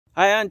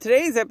Hi, on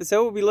today's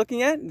episode, we'll be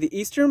looking at the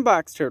eastern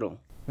box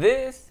turtle.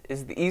 This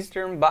is the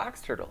eastern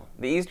box turtle.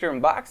 The eastern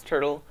box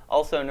turtle,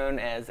 also known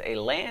as a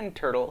land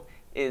turtle,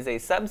 is a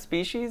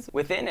subspecies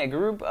within a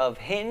group of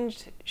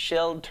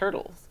hinged-shelled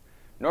turtles,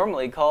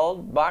 normally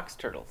called box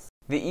turtles.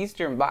 The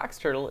eastern box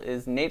turtle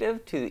is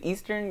native to the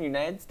eastern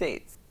United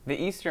States.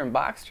 The eastern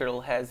box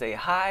turtle has a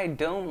high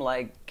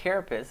dome-like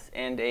carapace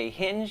and a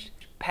hinged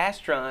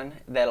pastron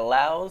that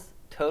allows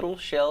total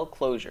shell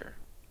closure.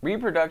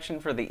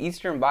 Reproduction for the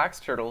eastern box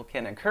turtle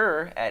can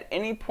occur at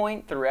any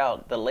point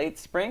throughout the late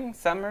spring,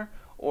 summer,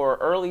 or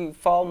early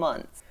fall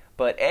months,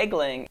 but egg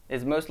laying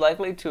is most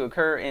likely to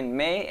occur in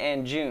May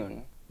and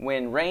June,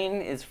 when rain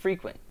is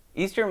frequent.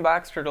 Eastern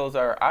box turtles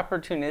are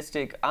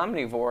opportunistic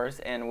omnivores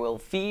and will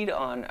feed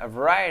on a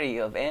variety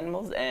of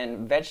animals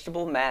and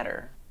vegetable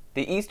matter.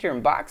 The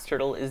eastern box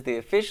turtle is the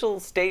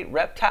official state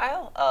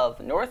reptile of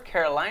North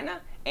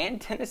Carolina and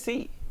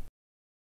Tennessee.